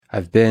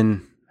I've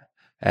been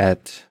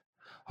at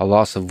a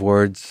loss of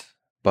words,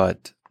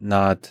 but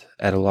not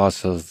at a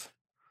loss of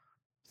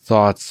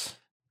thoughts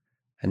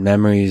and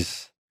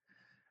memories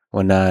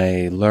when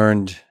I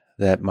learned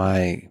that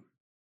my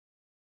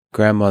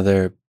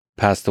grandmother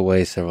passed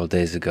away several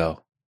days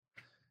ago.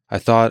 I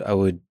thought I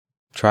would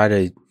try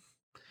to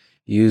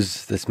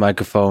use this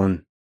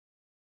microphone,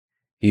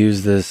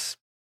 use this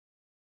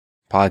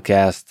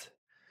podcast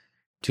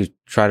to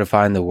try to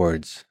find the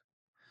words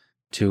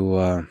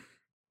to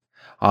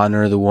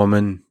honor the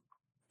woman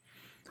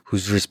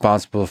who's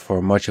responsible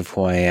for much of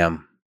who I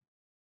am,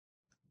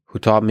 who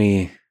taught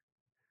me,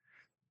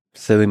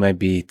 silly might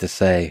be to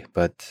say,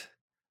 but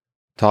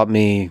taught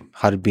me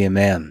how to be a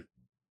man,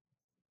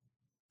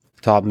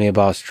 taught me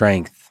about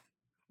strength,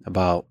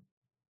 about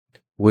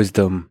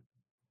wisdom,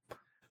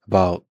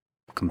 about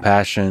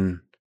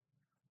compassion,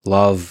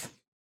 love,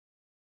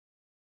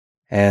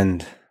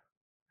 and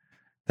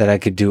that I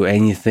could do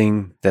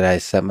anything that I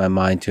set my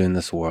mind to in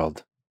this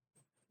world,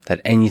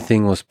 that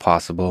anything was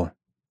possible,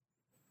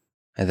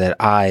 and that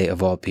I,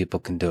 of all people,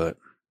 can do it,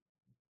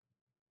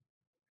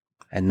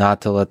 and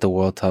not to let the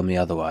world tell me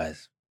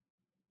otherwise.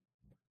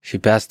 She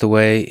passed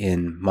away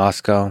in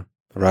Moscow,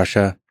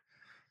 Russia.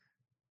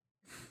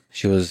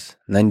 She was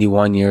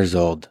 91 years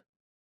old,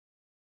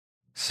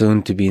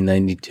 soon to be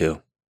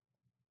 92.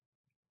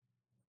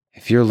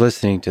 If you're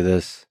listening to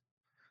this,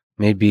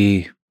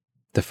 maybe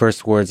the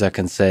first words I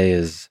can say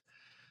is,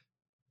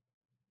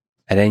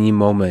 at any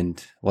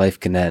moment, life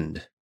can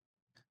end.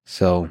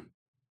 So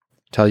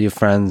tell your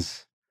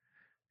friends,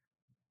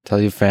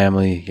 tell your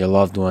family, your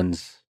loved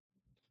ones,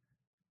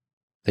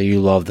 that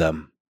you love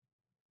them.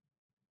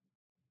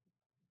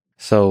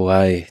 So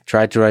I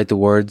tried to write the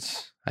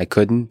words. I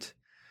couldn't.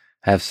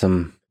 I have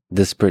some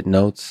disparate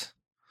notes.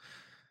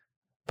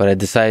 But I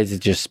decided to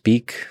just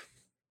speak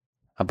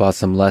about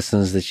some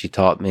lessons that she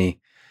taught me.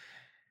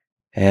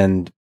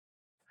 And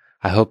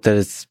I hope that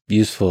it's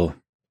useful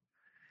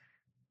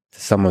to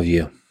some of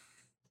you,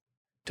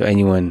 to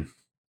anyone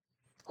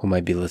who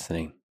might be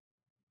listening.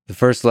 The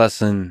first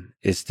lesson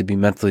is to be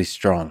mentally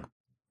strong,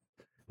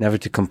 never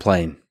to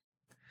complain.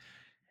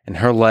 And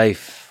her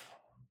life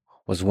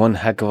was one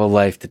heck of a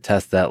life to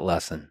test that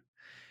lesson.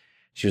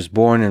 She was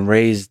born and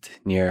raised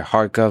near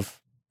Kharkov,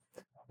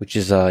 which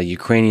is a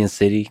Ukrainian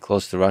city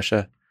close to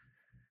Russia.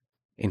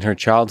 In her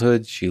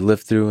childhood, she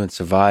lived through and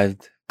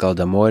survived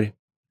Goldomor,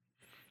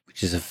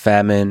 which is a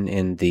famine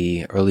in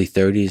the early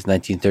 30s,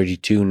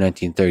 1932,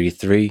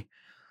 1933,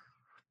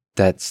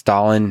 that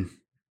Stalin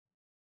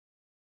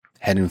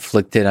had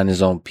inflicted on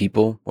his own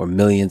people, where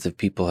millions of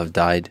people have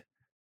died.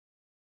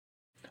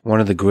 One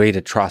of the great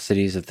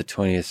atrocities of the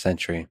 20th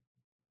century.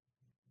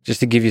 Just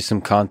to give you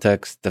some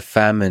context, the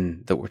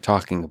famine that we're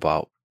talking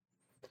about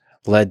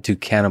led to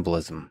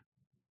cannibalism.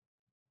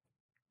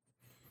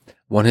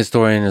 One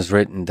historian has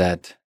written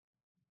that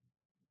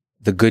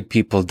the good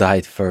people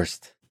died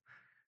first.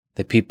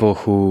 The people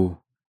who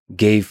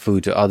gave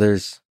food to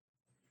others,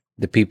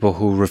 the people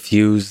who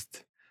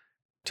refused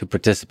to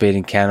participate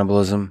in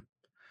cannibalism,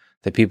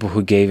 the people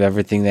who gave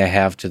everything they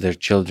have to their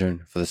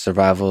children for the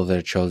survival of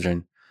their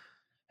children,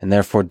 and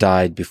therefore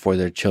died before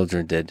their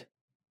children did.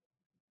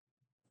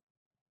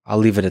 I'll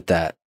leave it at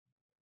that.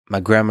 My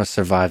grandma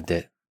survived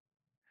it.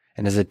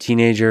 And as a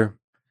teenager,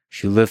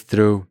 she lived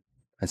through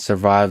and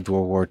survived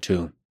World War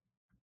II.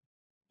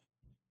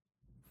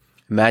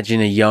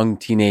 Imagine a young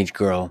teenage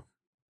girl,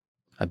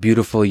 a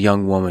beautiful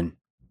young woman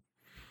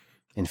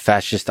in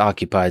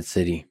fascist-occupied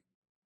city.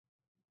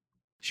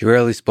 She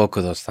rarely spoke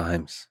of those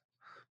times,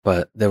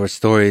 but there were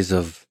stories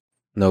of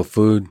no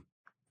food,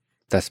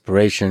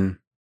 desperation,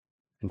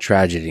 and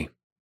tragedy.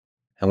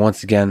 And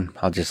once again,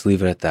 I'll just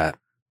leave it at that.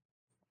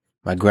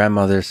 My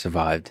grandmother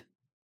survived.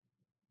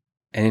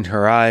 And in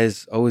her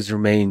eyes always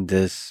remained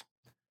this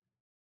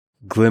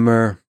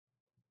glimmer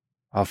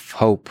of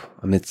hope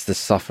amidst the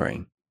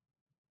suffering.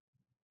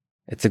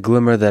 It's a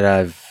glimmer that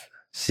I've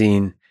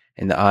seen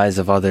in the eyes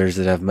of others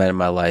that I've met in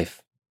my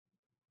life.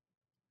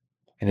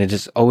 And it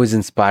is always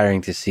inspiring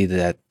to see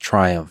that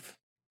triumph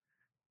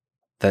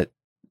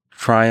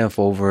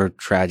over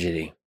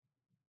tragedy.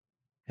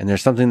 And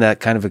there's something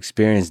that kind of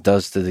experience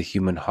does to the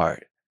human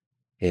heart.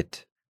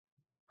 It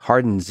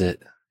hardens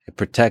it, it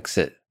protects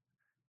it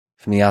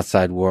from the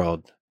outside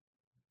world,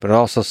 but it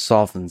also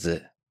softens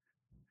it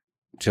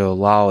to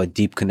allow a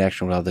deep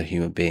connection with other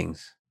human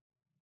beings.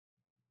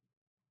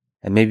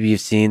 And maybe you've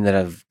seen that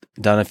I've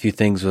done a few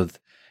things with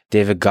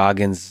David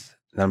Goggins,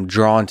 and I'm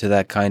drawn to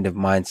that kind of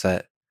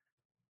mindset.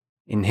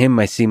 In him,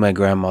 I see my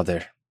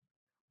grandmother,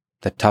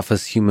 the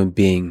toughest human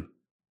being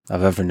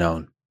I've ever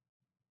known.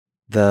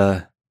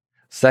 The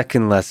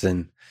second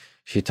lesson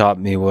she taught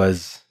me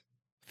was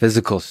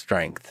physical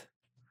strength.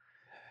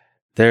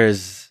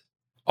 There's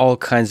all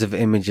kinds of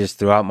images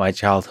throughout my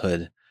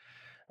childhood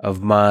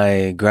of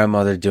my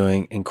grandmother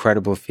doing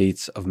incredible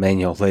feats of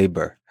manual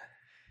labor,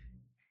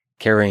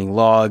 carrying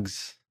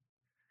logs,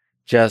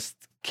 just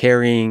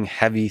carrying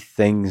heavy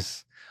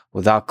things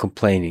without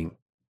complaining,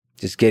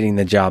 just getting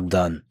the job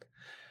done.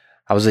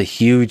 I was a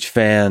huge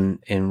fan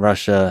in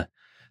Russia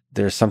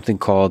there's something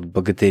called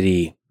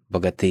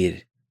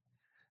Bogatir.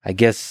 I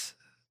guess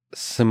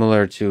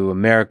similar to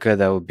America,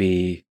 that would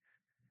be,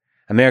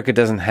 America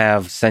doesn't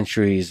have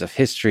centuries of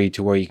history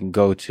to where you can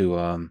go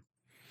to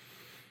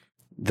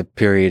the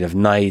period of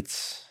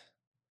knights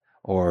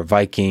or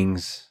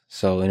Vikings.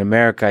 So in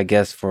America, I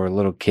guess for a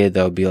little kid,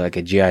 that would be like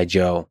a G.I.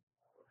 Joe.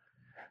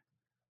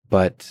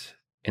 But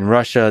in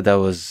Russia, that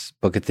was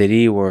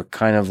Bogatiri were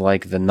kind of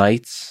like the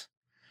knights,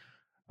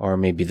 or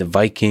maybe the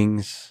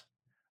Vikings,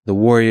 the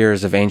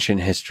warriors of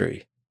ancient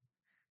history.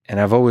 And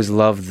I've always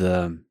loved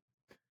the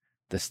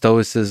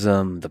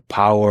stoicism, the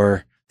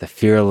power, the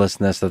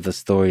fearlessness of the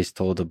stories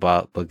told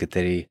about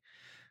Bogatiri.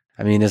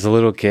 I mean, as a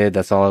little kid,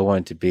 that's all I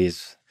wanted to be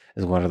is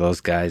one of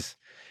those guys.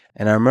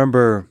 And I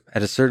remember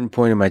at a certain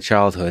point in my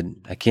childhood,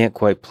 I can't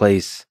quite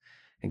place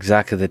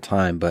exactly the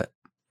time, but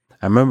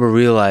I remember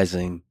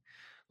realizing,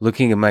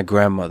 looking at my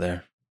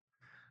grandmother,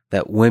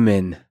 that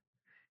women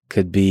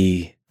could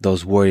be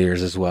those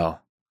warriors as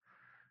well.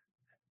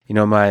 You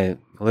know, my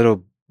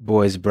little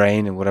boy's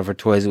brain and whatever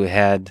toys we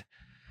had,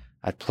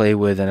 I'd play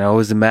with, and I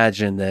always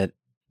imagined that,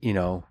 you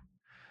know,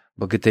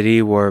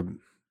 Bogatiri were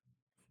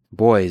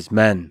boys,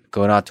 men,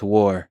 going out to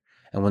war,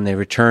 and when they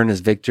return as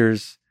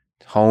victors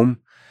home,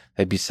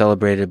 they'd be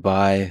celebrated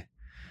by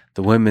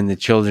the women, the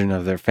children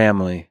of their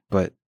family.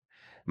 But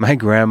my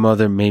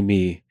grandmother made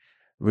me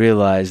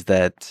realize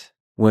that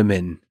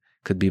women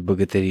could be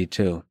Bogatiri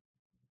too.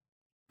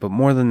 But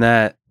more than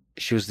that,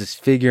 she was this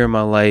figure in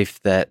my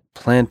life that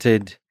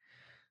planted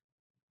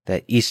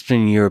that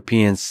Eastern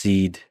European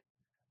seed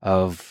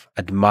of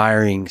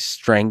admiring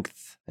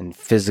strength and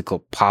physical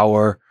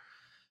power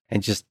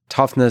and just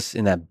toughness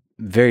in that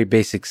very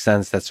basic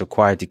sense that's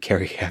required to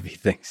carry heavy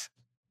things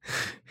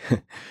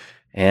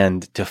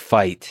and to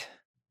fight.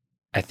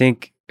 I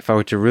think if I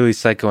were to really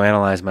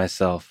psychoanalyze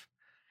myself,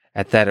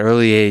 at that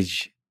early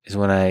age is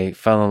when I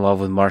fell in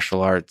love with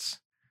martial arts,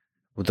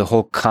 with the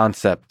whole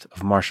concept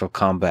of martial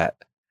combat.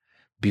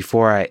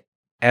 Before I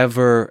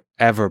ever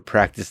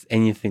practiced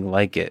anything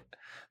like it,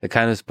 the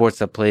kind of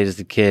sports I played as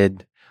a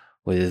kid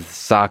with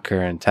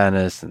soccer and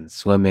tennis and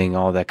swimming,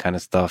 all that kind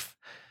of stuff,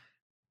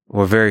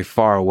 were very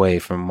far away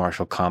from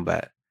martial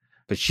combat.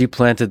 But she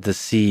planted the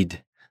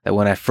seed that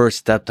when I first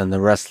stepped on the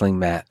wrestling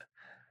mat,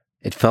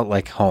 it felt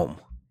like home.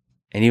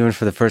 And even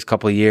for the first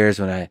couple of years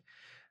when I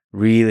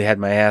really had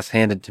my ass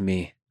handed to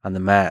me on the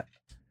mat,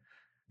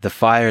 the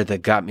fire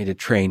that got me to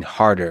train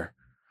harder,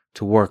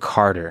 to work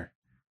harder,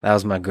 that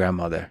was my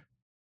grandmother.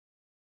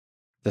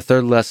 The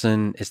third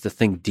lesson is to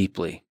think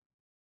deeply,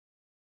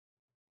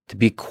 to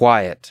be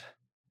quiet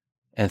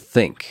and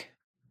think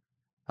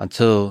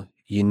until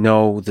you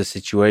know the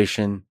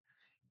situation,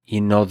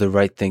 you know the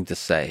right thing to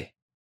say.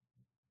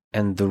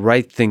 And the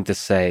right thing to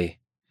say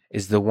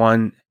is the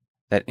one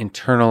that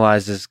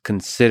internalizes,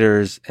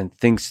 considers, and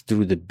thinks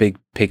through the big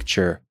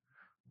picture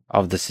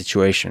of the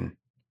situation.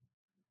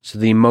 So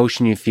the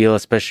emotion you feel,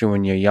 especially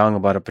when you're young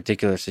about a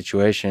particular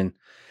situation,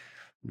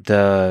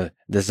 the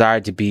desire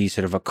to be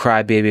sort of a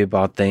crybaby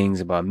about things,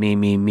 about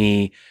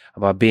me,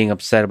 about being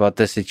upset about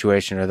this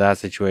situation or that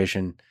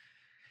situation.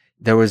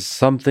 There was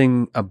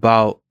something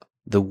about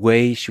the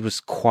way she was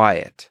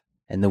quiet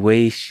and the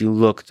way she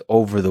looked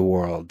over the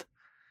world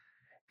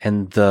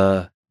and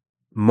the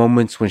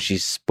moments when she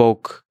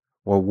spoke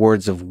were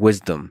words of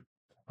wisdom,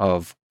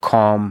 of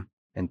calm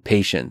and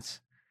patience.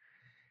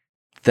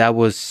 That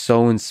was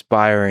so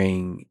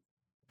inspiring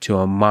to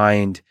a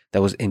mind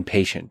that was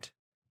impatient.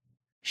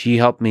 She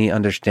helped me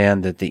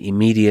understand that the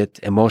immediate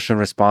emotional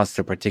response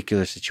to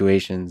particular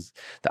situations,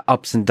 the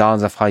ups and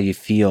downs of how you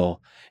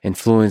feel,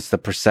 influence the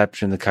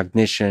perception, the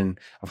cognition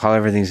of how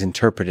everything's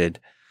interpreted,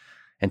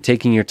 and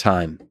taking your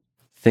time,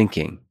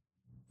 thinking,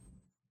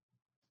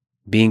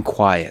 being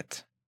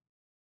quiet,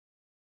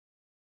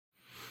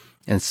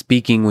 and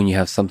speaking when you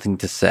have something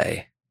to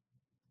say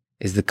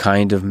is the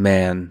kind of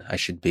man I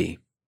should be.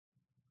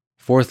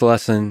 Fourth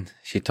lesson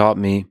she taught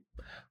me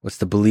was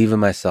to believe in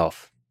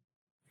myself.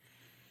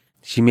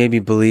 She made me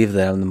believe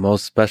that I'm the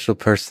most special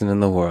person in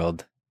the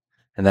world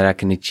and that I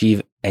can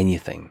achieve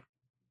anything.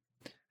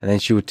 And then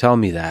she would tell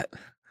me that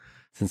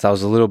since I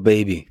was a little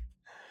baby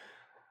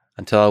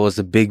until I was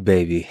a big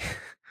baby.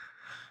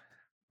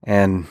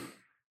 And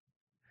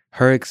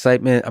her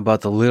excitement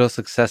about the little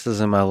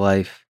successes in my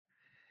life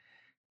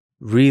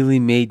really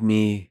made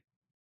me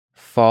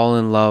fall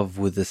in love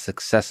with the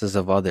successes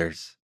of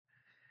others.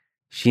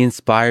 She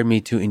inspired me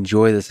to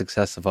enjoy the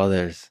success of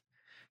others,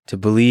 to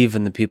believe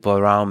in the people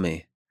around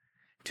me,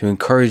 to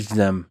encourage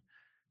them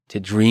to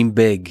dream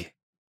big,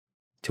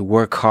 to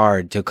work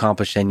hard, to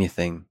accomplish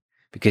anything,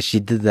 because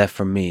she did that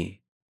for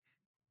me.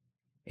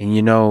 And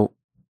you know,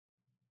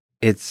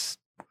 it's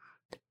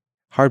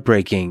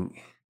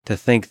heartbreaking to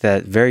think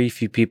that very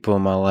few people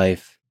in my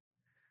life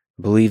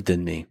believed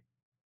in me.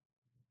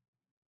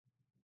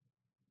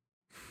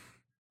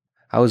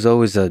 I was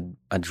always a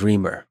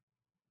dreamer.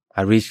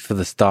 I reached for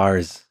the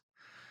stars.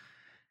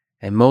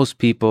 And most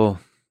people,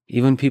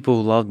 even people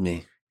who loved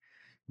me,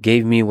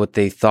 gave me what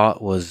they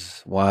thought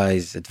was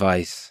wise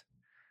advice,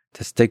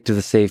 to stick to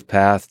the safe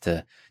path,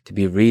 to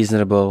be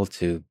reasonable,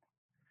 to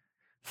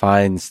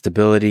find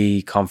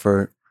stability,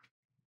 comfort,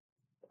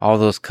 all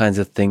those kinds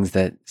of things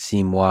that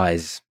seem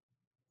wise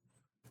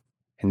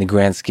in the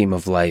grand scheme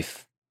of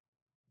life,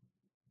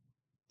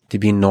 to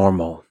be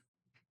normal.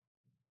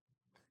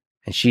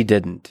 And she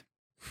didn't.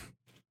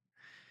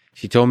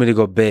 She told me to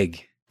go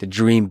big, to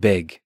dream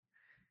big,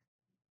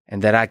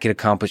 and that I could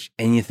accomplish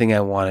anything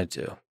I wanted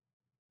to.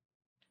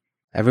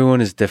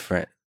 Everyone is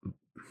different,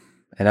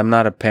 and I'm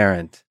not a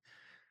parent.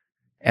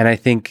 And I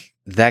think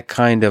that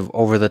kind of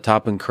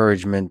over-the-top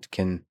encouragement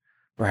can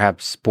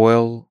perhaps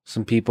spoil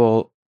some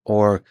people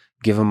or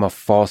give them a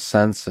false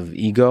sense of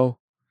ego.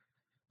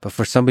 But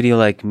for somebody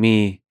like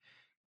me,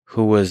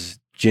 who was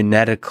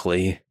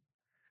genetically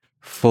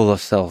full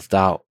of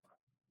self-doubt,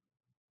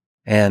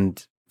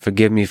 and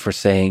forgive me for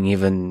saying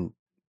even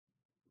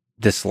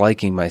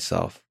disliking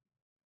myself,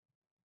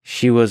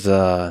 she was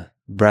a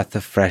breath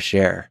of fresh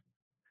air.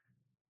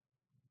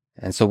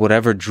 And so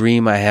whatever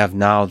dream I have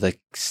now that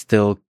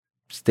still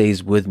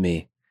stays with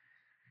me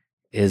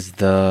is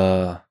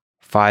the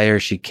fire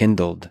she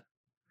kindled,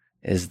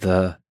 is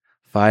the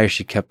fire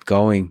she kept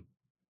going,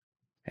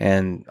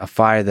 and a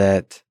fire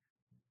that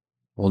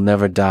will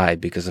never die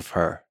because of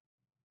her.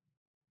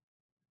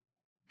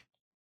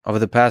 Over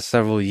the past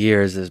several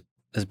years,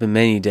 there's been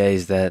many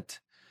days that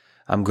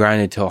I'm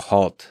grinded to a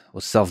halt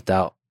with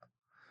self-doubt.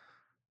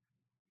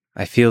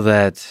 I feel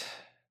that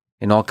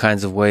in all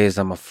kinds of ways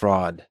I'm a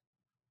fraud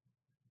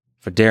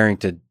for daring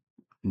to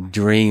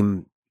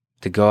dream,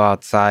 to go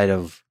outside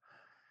of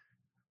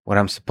what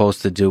I'm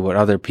supposed to do, what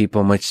other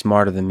people much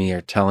smarter than me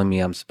are telling me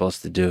I'm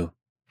supposed to do.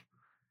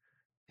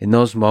 In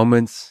those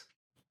moments,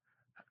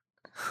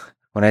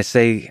 when I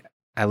say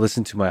I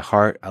listen to my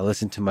heart, I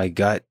listen to my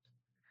gut,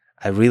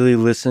 I really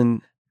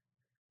listen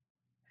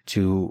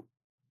to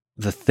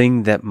the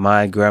thing that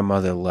my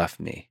grandmother left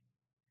me.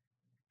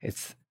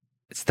 It's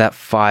that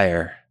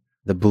fire,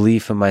 the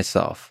belief in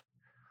myself,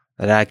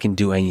 that I can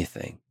do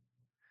anything,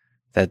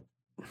 that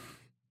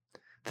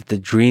the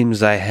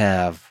dreams I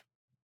have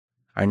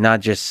are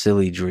not just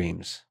silly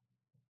dreams.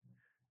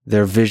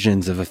 They're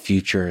visions of a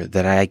future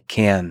that I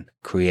can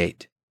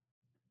create.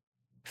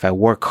 If I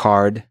work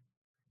hard,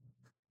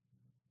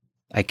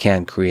 I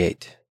can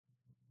create.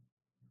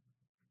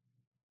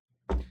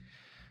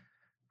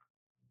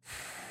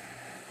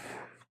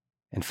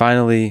 And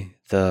finally,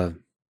 the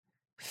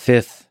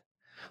fifth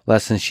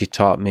lesson she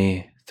taught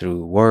me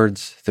through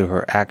words, through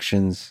her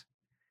actions,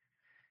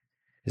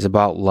 is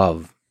about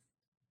love.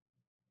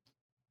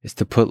 Is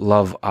to put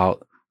love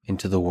out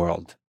into the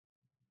world.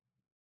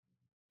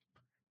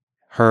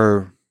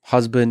 Her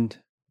husband,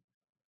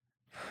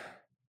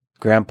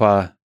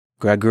 Grandpa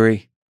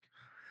Gregory,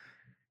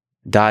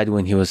 died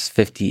when he was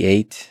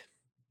 58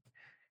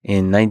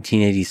 in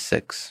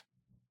 1986.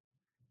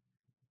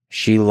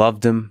 She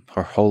loved him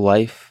her whole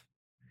life.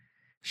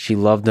 She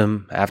loved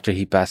him after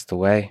he passed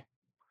away.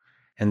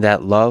 And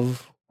that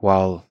love,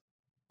 while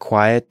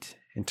quiet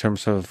in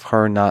terms of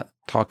her not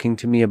talking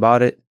to me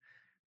about it,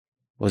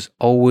 was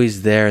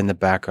always there in the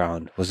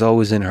background, was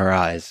always in her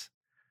eyes.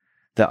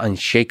 The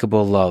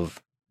unshakable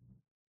love.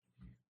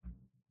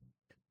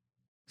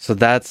 So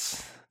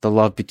that's the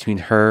love between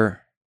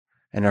her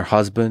and her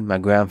husband, my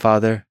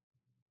grandfather.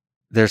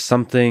 There's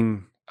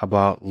something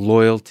about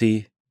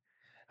loyalty,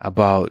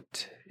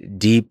 about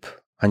deep,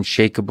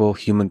 unshakable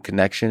human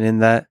connection in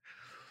that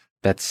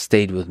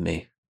stayed with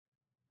me.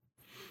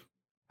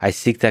 I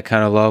seek that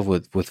kind of love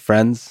with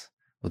friends,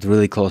 with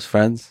really close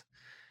friends.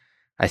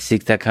 I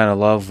seek that kind of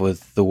love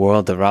with the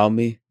world around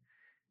me.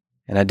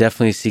 And I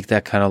definitely seek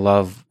that kind of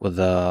love with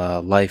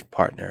a life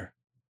partner,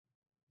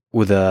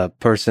 with a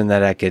person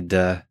that I could,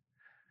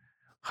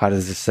 how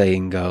does the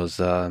saying goes,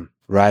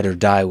 ride or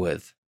die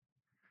with.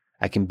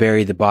 I can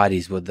bury the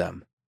bodies with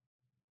them.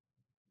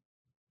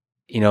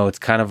 You know, it's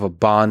kind of a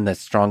bond that's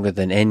stronger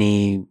than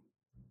any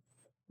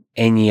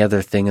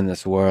other thing in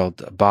this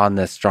world, a bond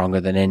that's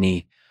stronger than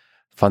any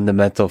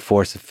fundamental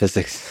force of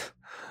physics.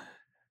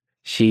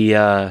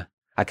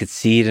 I could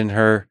see it in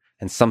her,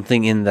 and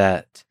something in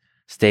that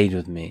stayed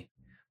with me.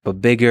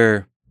 But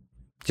bigger,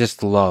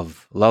 just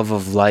love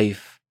of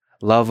life,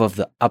 love of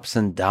the ups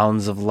and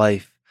downs of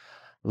life,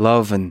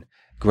 love and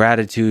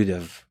gratitude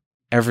of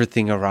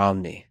everything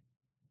around me.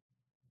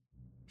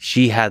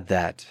 She had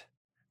that,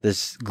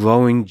 this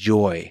glowing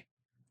joy.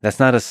 That's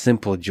not a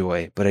simple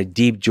joy, but a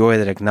deep joy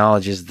that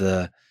acknowledges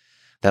that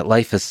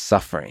life is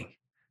suffering,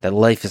 that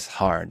life is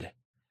hard,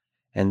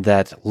 and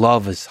that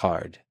love is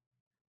hard,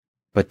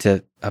 but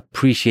to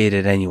appreciate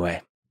it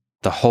anyway,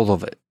 the whole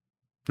of it,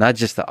 not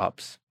just the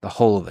ups, the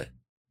whole of it.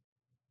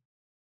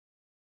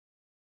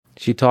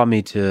 She taught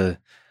me to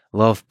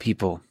love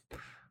people,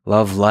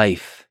 love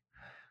life,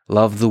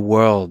 love the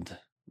world,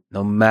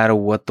 no matter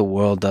what the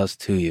world does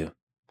to you,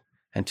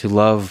 and to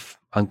love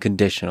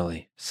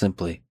unconditionally,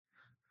 simply,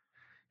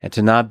 and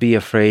to not be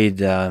afraid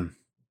to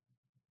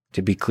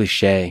be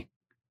cliche,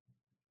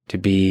 to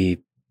be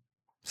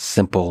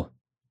simple,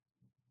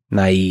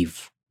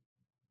 naive,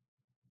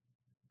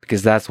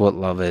 because that's what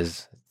love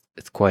is.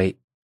 It's quite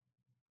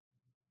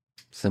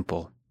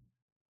simple.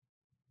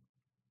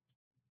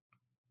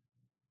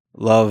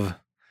 love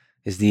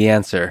is the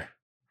answer,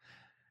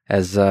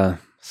 as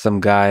some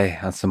guy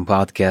on some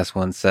podcast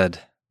once said.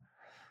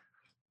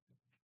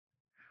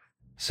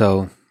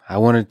 So I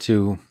wanted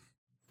to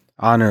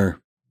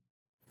honor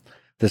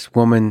this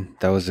woman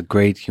that was a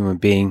great human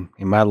being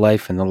in my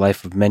life and the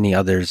life of many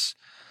others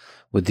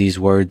with these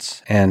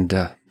words. And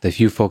the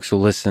few folks who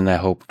listen, I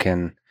hope,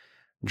 can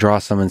draw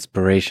some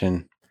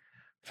inspiration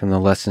from the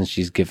lessons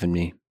she's given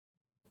me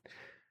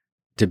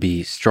to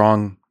be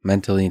strong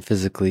mentally and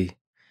physically,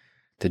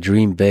 to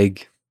dream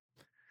big,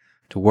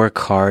 to work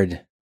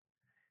hard,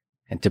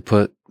 and to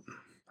put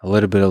a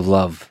little bit of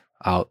love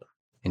out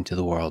into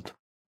the world.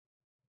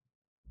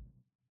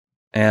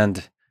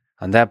 And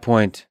on that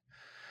point,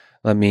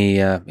 let me,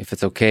 if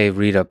it's okay,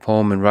 read a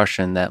poem in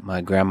Russian that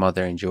my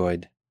grandmother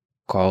enjoyed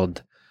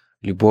called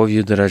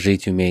 "Любовью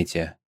дорожить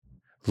умейте,"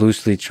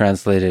 loosely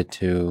translated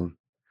to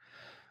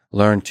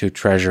 "Learn to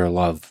Treasure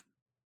Love,"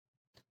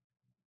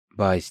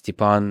 by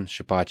Stepan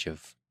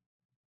Shipachev.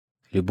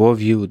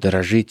 Любовью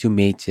дорожить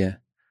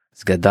умейте,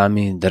 с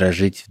годами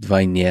дорожить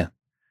вдвойне.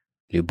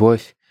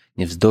 Любовь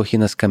не вздохи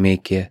на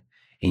скамейке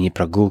и не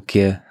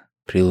прогулки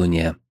при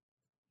луне.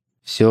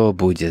 Все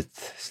будет,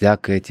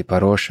 слякоть и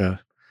пороша,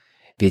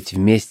 ведь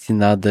вместе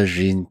надо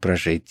жизнь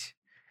прожить.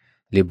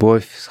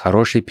 Любовь с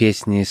хорошей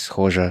песней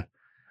схожа,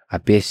 а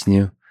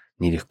песню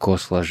нелегко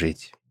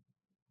сложить.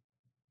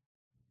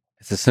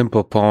 It's a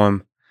simple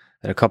poem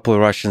that a couple of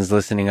Russians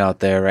listening out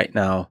there right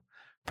now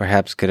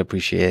perhaps could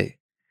appreciate.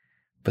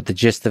 But the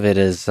gist of it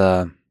is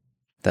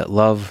that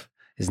love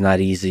is not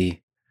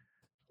easy.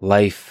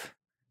 Life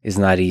is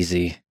not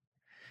easy.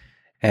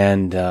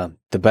 And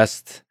the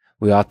best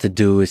we ought to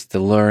do is to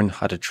learn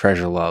how to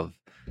treasure love,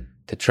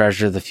 to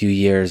treasure the few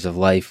years of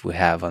life we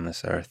have on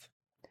this earth.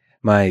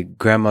 My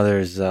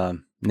grandmother's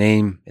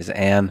name is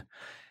Anne,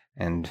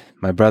 and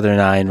my brother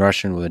and I in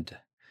Russian would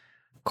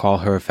call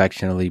her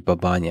affectionately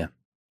Babanya.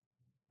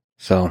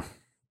 So,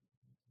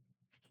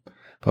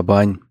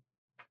 Babань,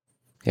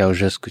 я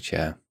уже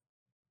скучаю.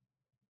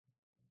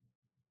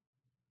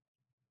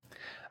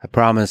 I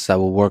promise I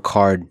will work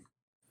hard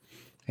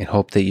and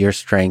hope that your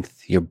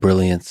strength, your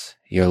brilliance,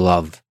 your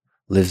love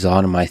lives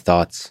on in my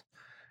thoughts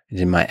and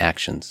in my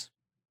actions.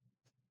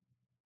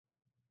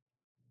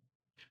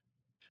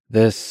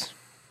 This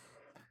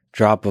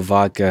drop of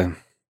vodka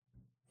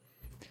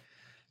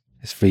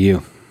is for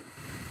you.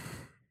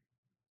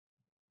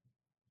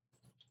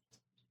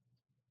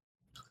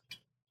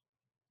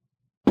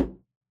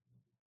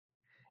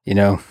 You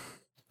know,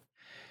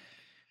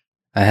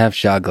 I have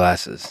shot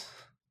glasses,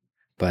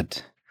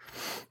 but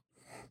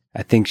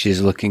I think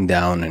she's looking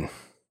down and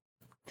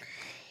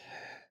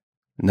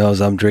knows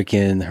I'm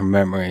drinking in her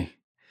memory,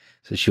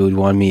 so she would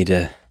want me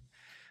to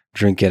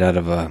drink it out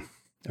of a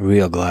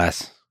real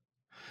glass.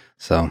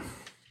 So,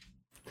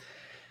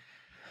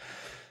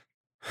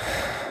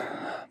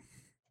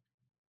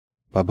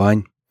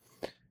 Babань,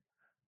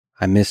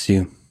 I miss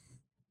you.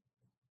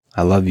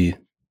 I love you.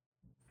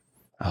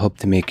 I hope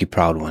to make you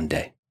proud one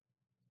day.